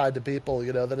systems and kind to people,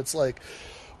 that it's like,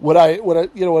 when I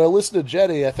listen to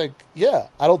Jenny, I think, yeah,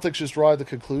 I don't think she's drawing the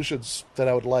conclusions that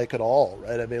I would like at all,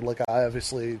 right? I mean, like, I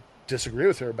obviously disagree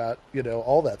with her about,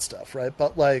 all that stuff, right?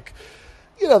 But, like,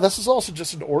 this is also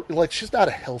just she's not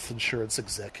a health insurance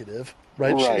executive,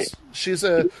 right? Right. She's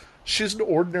an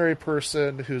ordinary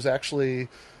person who's actually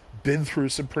been through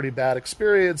some pretty bad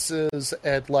experiences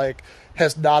and like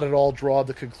has not at all drawn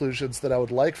the conclusions that I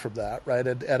would like from that, right?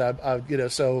 And I'm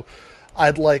so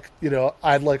I'd like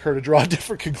her to draw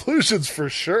different conclusions for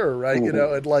sure, right?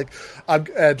 Mm-hmm. And like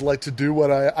I'd like to do what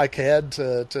I can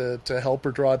to help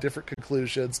her draw different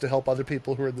conclusions, to help other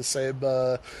people who are in the same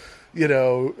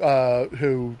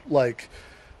who like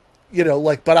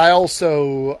but I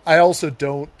also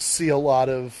don't see a lot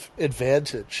of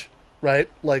advantage, right?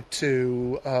 Like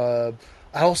I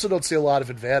also don't see a lot of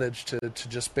advantage to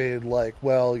just being like,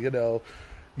 well,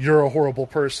 you're a horrible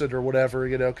person or whatever,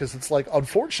 because it's like,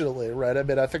 unfortunately, right? I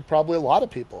mean, I think probably a lot of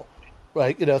people,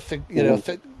 right? Think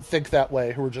that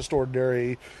way, who are just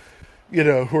ordinary,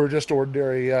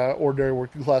 ordinary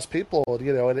working class people,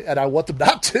 and I want them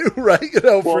not to, right?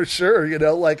 For sure, and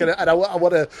I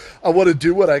want to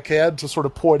do what I can to sort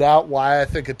of point out why I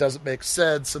think it doesn't make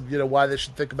sense and, why they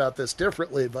should think about this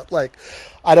differently. But like,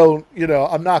 I don't,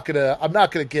 I'm not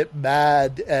gonna get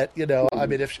mad at,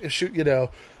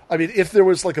 I mean, if there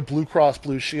was like a Blue Cross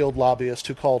Blue Shield lobbyist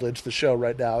who called into the show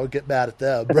right now, I would get mad at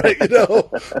them, right?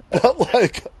 But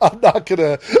like, I'm not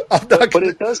gonna. But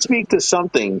it does speak to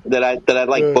something that I'd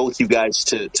like both you guys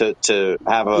to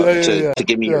have to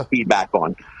give me your feedback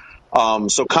on.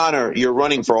 So Conor, you're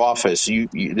running for office.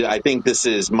 I think this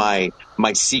is my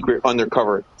secret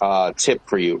undercover tip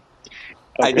for you.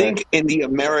 Okay. I think in the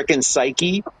American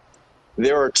psyche,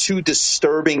 there are two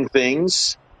disturbing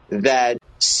things that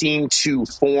seem to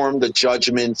form the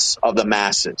judgments of the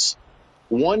masses.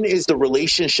 One is the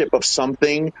relationship of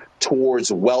something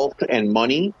towards wealth and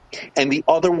money, and the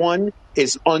other one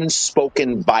is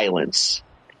unspoken violence.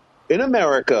 In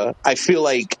America, I feel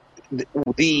like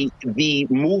the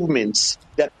movements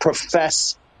that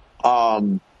profess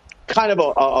kind of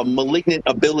a malignant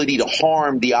ability to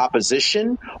harm the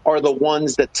opposition are the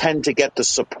ones that tend to get the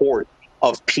support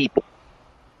of people.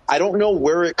 I don't know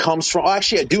where it comes from.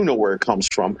 Actually, I do know where it comes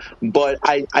from, but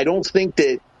I don't think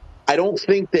that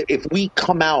if we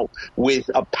come out with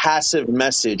a passive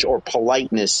message or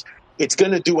politeness, it's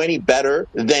going to do any better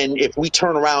than if we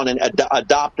turn around and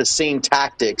adopt the same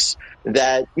tactics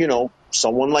that,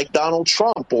 someone like Donald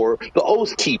Trump or the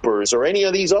Oath Keepers or any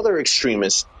of these other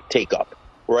extremists take up,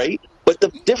 right? But the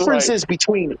differences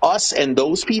between us and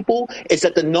those people is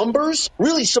that the numbers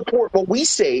really support what we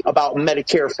say about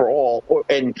Medicare for all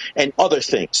and other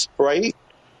things, right?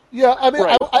 Yeah, I mean,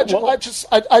 Right.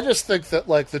 I just think that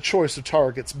like the choice of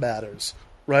targets matters,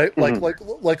 right?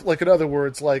 Mm-hmm. Like in other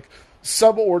words, like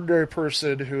some ordinary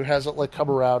person who hasn't like come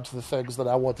around to the things that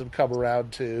I want them to come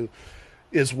around to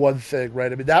is one thing,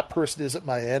 right? I mean, that person isn't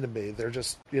my enemy. They're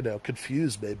just,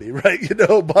 confused maybe, right?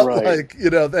 But Right. like,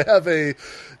 they have a,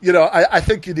 I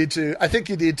think you need to, I think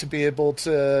you need to be able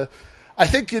to, I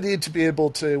think you need to be able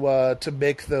to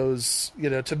make those,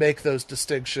 to make those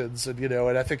distinctions,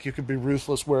 and I think you can be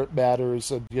ruthless where it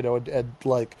matters, and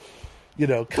like,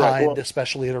 Right. kind,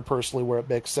 especially interpersonally where it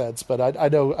makes sense. But I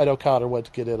know Connor went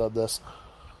to get in on this.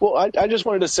 Well, I just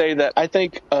wanted to say that I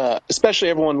think, especially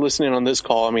everyone listening on this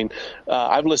call. I mean,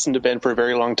 I've listened to Ben for a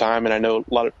very long time, and I know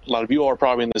a lot of you all are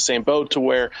probably in the same boat to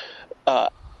where, uh,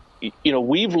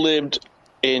 we've lived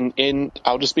in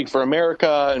I'll just speak for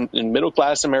America and in middle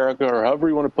class America, or however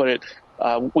you want to put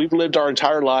it. We've lived our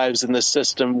entire lives in this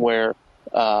system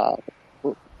uh,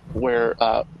 where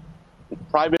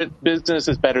private business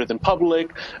is better than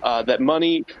public. That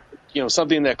money,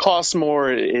 something that costs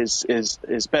more is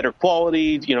better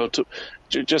quality.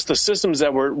 Just the systems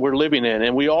that we're living in,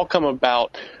 and we all come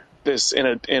about this in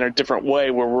a different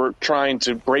way, where we're trying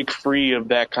to break free of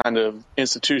that kind of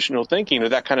institutional thinking, or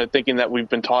that kind of thinking that we've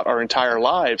been taught our entire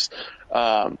lives.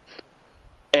 Um,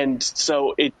 and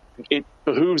so it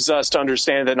behooves us to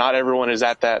understand that not everyone is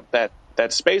at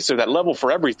that space or that level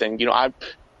for everything.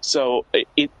 So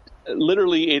it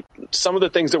literally some of the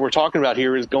things that we're talking about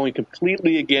here is going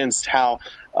completely against how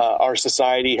our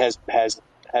society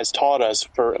has taught us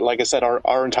for, like I said,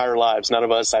 our entire lives. None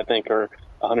of us, I think, are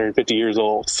 150 years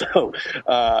old. So,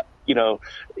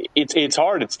 it's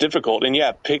hard. It's difficult. And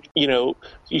yeah,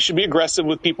 you should be aggressive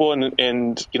with people.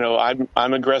 And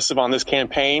I'm aggressive on this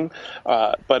campaign,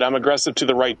 but I'm aggressive to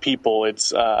the right people.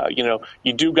 It's,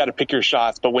 you do got to pick your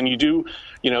shots. But when you do,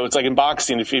 it's like in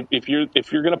boxing, if you're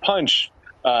going to punch,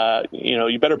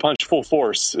 you better punch full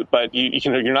force, but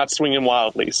you're not swinging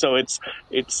wildly. So it's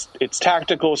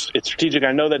tactical, it's strategic.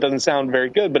 I know that doesn't sound very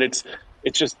good, but it's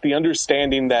just the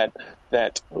understanding that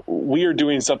we are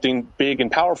doing something big and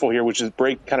powerful here, which is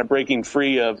breaking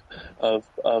free of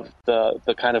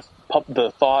the kind of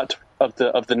the thought of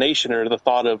the nation, or the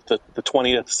thought of the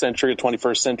 20th century or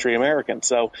 21st century American.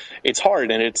 So it's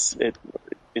hard, and it's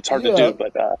hard to Yeah, do,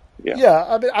 but yeah. yeah.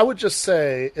 I mean, I would just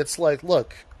say it's like,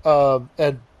 look,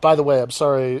 and by the way, I'm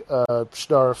sorry,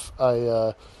 Schnarf.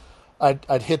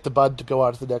 I'd hit the button to go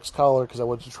on to the next caller because I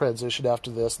wanted to transition after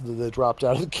this, and then they dropped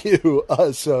out of the queue.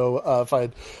 So if I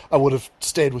would have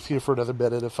stayed with you for another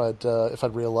minute if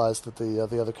I'd realized that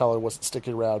the other caller wasn't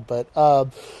sticking around. But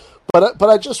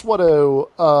I just want to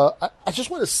I just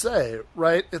want to say,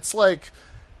 right? It's like,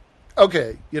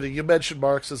 okay, you mentioned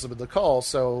Marxism in the call,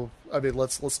 so I mean,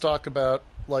 let's talk about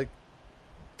like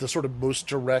the sort of most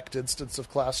direct instance of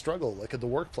class struggle, like in the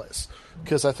workplace,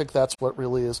 because I think that's what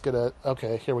really is gonna.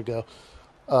 Okay, here we go.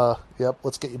 Yep,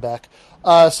 let's get you back.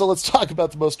 So let's talk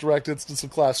about the most direct instance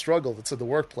of class struggle that's in the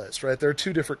workplace, right? There are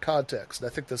two different contexts,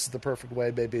 and I think this is the perfect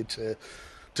way maybe to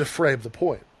frame the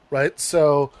point, right?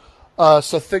 So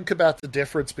think about the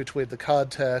difference between the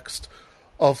context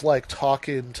of like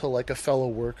talking to like a fellow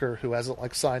worker who hasn't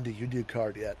like signed a union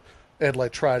card yet, and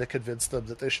like try to convince them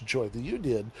that they should join the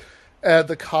union, and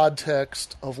the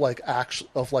context of like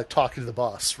talking to the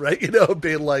boss, right?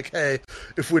 Being like, hey,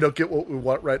 if we don't get what we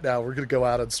want right now, we're going to go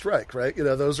out on strike, right?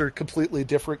 Those are completely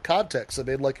different contexts. I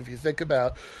mean, like if you think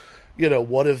about,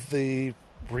 one of the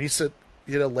recent,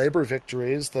 labor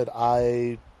victories that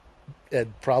I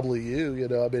and probably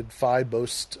I mean, find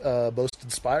most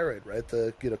inspiring, right?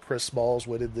 The Chris Smalls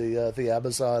winning the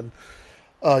Amazon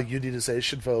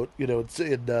unionization vote,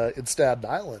 in Staten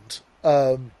Island.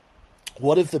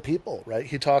 One of the people, right?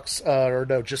 He talks, or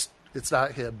no, just it's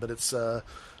not him, but it's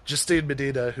Justine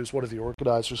Medina, who's one of the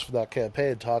organizers for that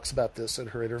campaign, talks about this in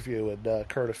her interview in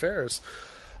Current Affairs.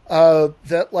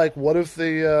 That like one of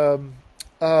the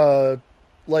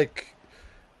like,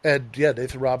 and yeah,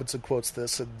 Nathan Robinson quotes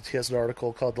this, and he has an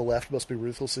article called "The Left Must Be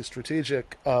Ruthlessly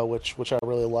Strategic," which I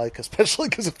really like, especially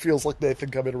because it feels like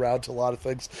Nathan coming around to a lot of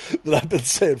things that I've been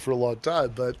saying for a long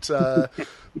time.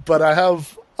 But I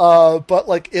have. But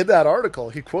like in that article,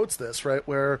 he quotes this, right,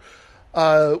 where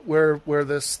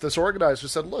this organizer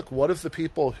said, "Look, one of the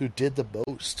people who did the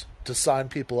most to sign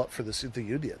people up for the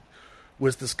union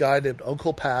was this guy named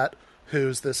Uncle Pat,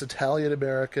 who's this Italian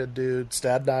American dude,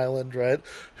 Staten Island, right,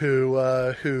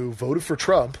 who voted for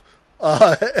Trump,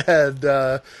 and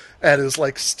is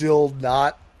like still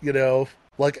not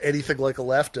like anything like a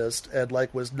leftist, and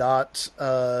like was not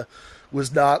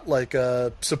like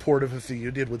supportive of the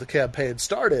union when the campaign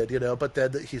started, but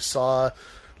then he saw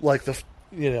like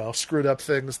screwed up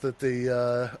things that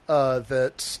the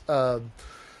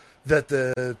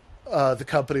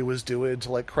company was doing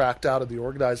to like crack down on the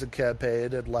organizing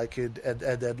campaign, and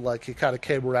then like he kind of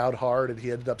came around hard, and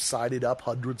he ended up signing up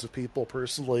hundreds of people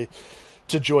personally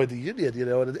to join the union,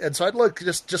 and so I'd look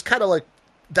just kind of like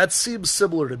that seems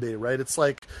similar to me, right? It's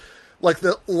like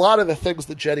a lot of the things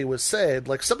that Jenny was saying,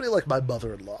 like somebody like my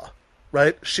mother-in-law,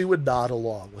 right? She would nod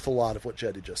along with a lot of what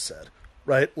Jenny just said,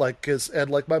 right? Like,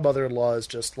 like my mother-in-law is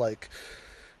just like,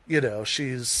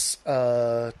 she's,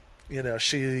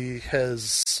 she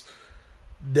has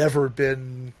never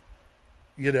been,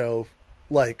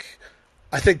 like,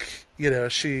 I think,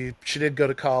 she didn't go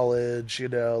to college,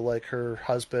 like her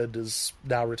husband is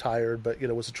now retired, but,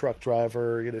 was a truck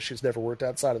driver, she's never worked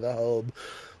outside of the home.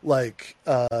 Like,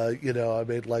 I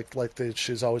mean,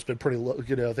 she's always been pretty low,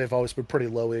 they've always been pretty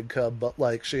low income, but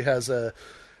like she has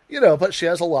but she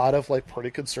has a lot of like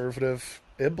pretty conservative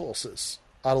impulses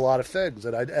on a lot of things.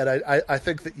 And I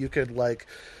think that you could like,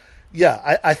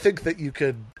 I think that you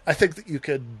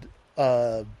could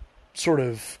sort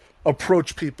of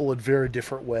approach people in very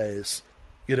different ways,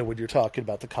 when you're talking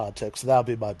about the context. That'll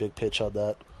be my big pitch on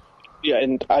that. Yeah,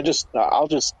 and I'll just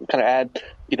kind of add,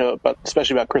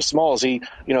 especially about Chris Smalls. He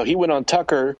went on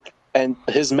Tucker, and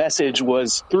his message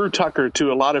was through Tucker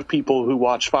to a lot of people who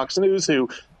watch Fox News. Who,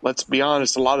 let's be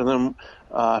honest, a lot of them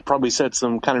probably said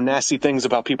some kind of nasty things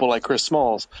about people like Chris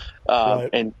Smalls, Right.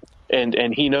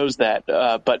 and he knows that.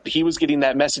 But he was getting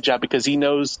that message out because he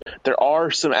knows there are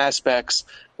some aspects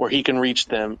where he can reach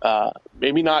them.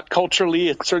 Maybe not culturally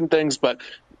at certain things, but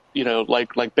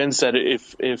like Ben said,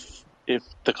 if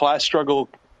the class struggle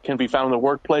can be found in the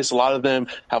workplace, a lot of them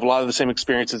have a lot of the same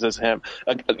experiences as him.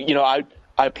 I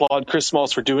applaud Chris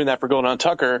Smalls for doing that, for going on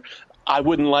Tucker. I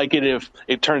wouldn't like it if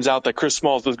it turns out that Chris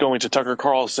Smalls was going to Tucker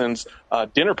Carlson's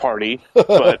dinner party,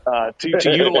 but to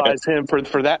utilize him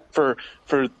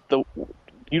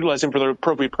utilize him for the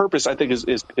appropriate purpose, I think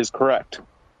is correct.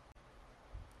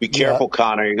 Be careful,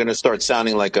 Connor. You're going to start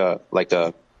sounding like the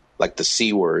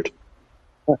C word.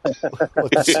 What's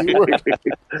the C word?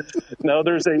 No,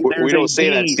 there's a we don't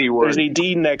say that C word. There's a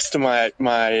D next to my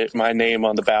name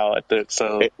on the ballot.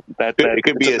 It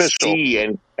could be official. A C,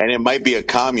 and it might be a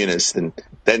communist, and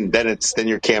then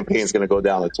your campaign's going to go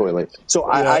down the toilet.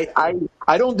 So yeah.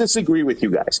 I don't disagree with you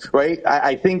guys, right?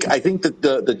 I think that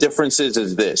the difference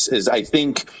is this: I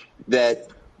think that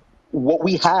what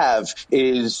we have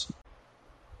is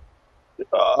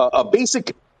a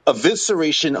basic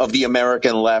evisceration of the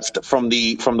American left from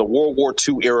the World War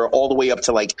II era all the way up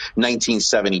to like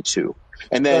 1972.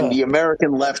 And then the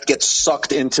American left gets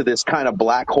sucked into this kind of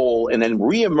black hole and then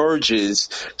reemerges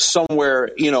somewhere,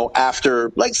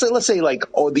 after, like, let's say the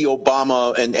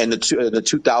Obama and the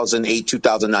 2008,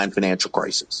 2009 financial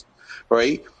crisis,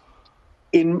 right?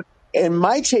 And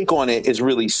my take on it is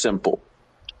really simple.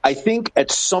 I think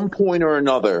at some point or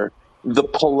another, the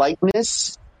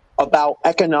politeness about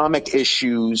economic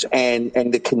issues and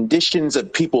the conditions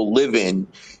that people live in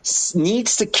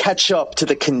needs to catch up to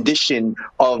the condition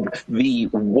of the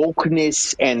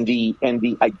wokeness and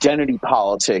the identity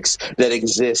politics that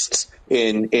exists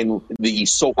in the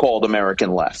so-called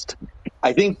American left.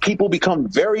 I think people become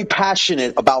very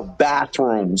passionate about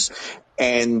bathrooms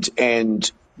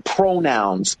and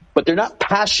pronouns, but they're not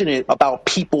passionate about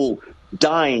people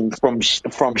dying from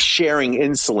sharing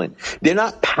insulin. They're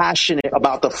not passionate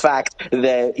about the fact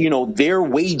that, their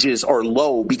wages are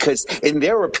low because in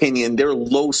their opinion, they're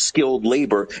low skilled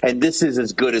labor and this is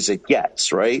as good as it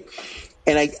gets, right?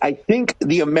 And I think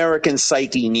the American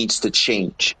psyche needs to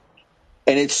change.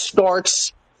 And it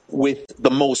starts with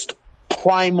the most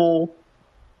primal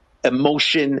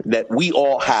emotion that we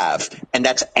all have, and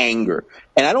that's anger.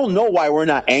 And I don't know why we're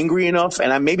not angry enough,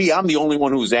 and maybe I'm the only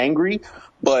one who's angry,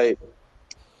 but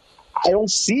I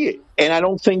don't see it. And I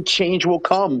don't think change will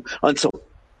come until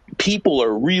people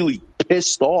are really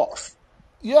pissed off.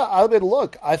 Yeah, I mean,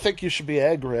 look, I think you should be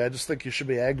angry. I just think you should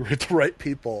be angry at the right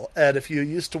people. And if you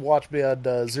used to watch me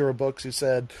on Zero Books, you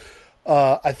said,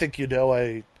 I think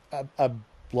I'm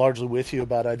largely with you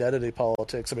about identity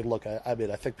politics. I mean, look, I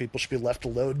think people should be left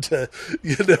alone to,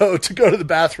 to go to the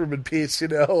bathroom in peace,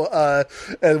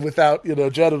 and without,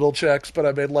 genital checks. But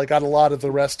I mean, like on a lot of the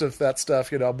rest of that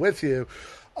stuff, I'm with you.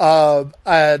 And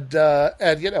I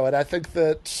think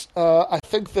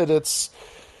that it's,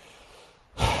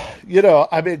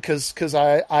 because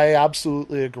I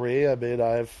absolutely agree. I mean,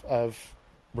 I've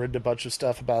written a bunch of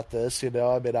stuff about this.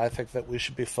 I think that we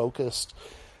should be focused.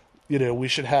 We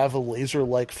should have a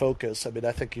laser-like focus. I mean,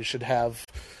 I think you should have,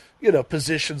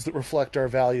 positions that reflect our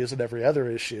values in every other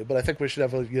issue. But I think we should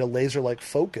have a laser-like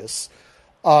focus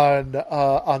on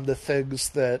the things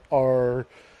that are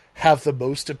have the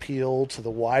most appeal to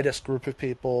the widest group of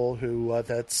people who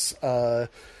that's the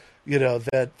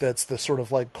sort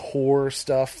of like core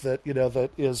stuff that that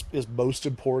is most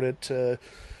important to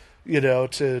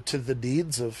to the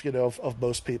needs of of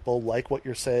most people, like what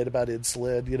you're saying about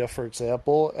insulin, for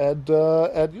example. And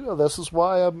this is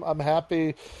why I'm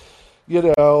happy.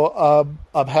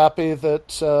 I'm happy that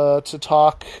to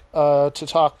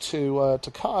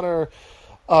Conor,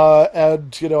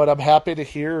 and I'm happy to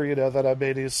hear that I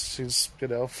mean he's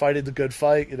fighting the good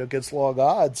fight against long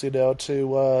odds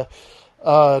to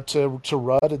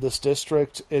run in this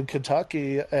district in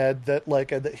Kentucky, and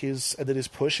that he's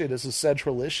pushing as a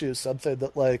central issue something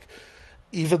that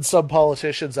even some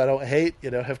politicians I don't hate,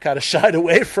 have kind of shied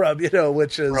away from,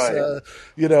 which is, Right.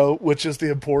 which is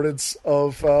the importance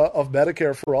of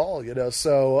Medicare for all,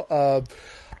 So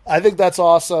I think that's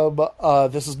awesome.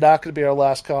 This is not going to be our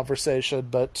last conversation,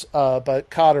 but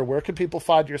Connor, where can people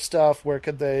find your stuff? Where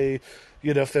can they,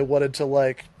 if they wanted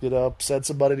to send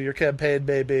some money to your campaign,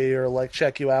 maybe, or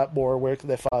check you out more? Where can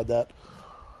they find that?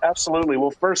 Absolutely.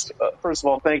 Well, first of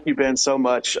all, thank you, Ben, so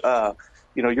much.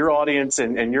 Your audience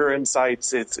and your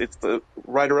insights. It's the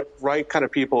right kind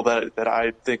of people that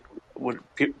I think would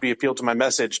be appealed to my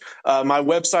message. My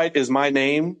website is my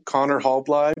name, Conor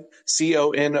Halbleib,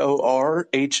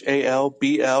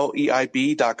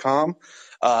 CONORHALBLEIB.com.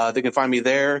 They can find me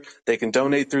there. They can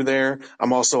donate through there.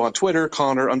 I'm also on Twitter,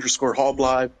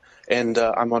 Conor_Halbleib, and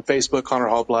I'm on Facebook, Conor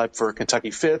Halbleib for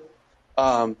Kentucky Fifth.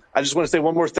 I just want to say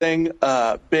one more thing.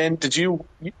 Ben, did you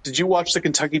watch the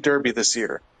Kentucky Derby this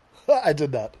year? I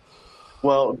did not.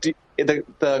 Well,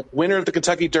 the winner of the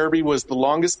Kentucky Derby was the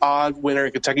longest odd winner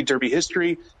in Kentucky Derby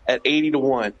history at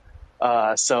 80-1.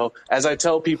 So as I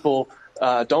tell people,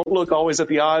 don't look always at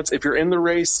the odds. If you're in the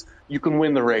race, you can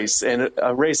win the race. And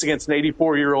a race against an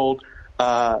 84-year-old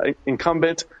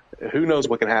incumbent, who knows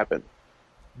what can happen.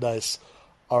 Nice.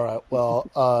 All right.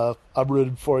 Well, I'm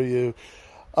rooting for you.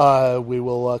 We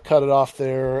will cut it off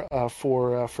there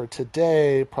for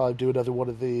today. Probably do another one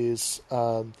of these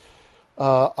on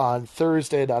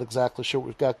Thursday. Not exactly sure what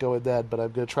we've got going then, but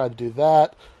I'm going to try to do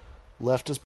that. Left is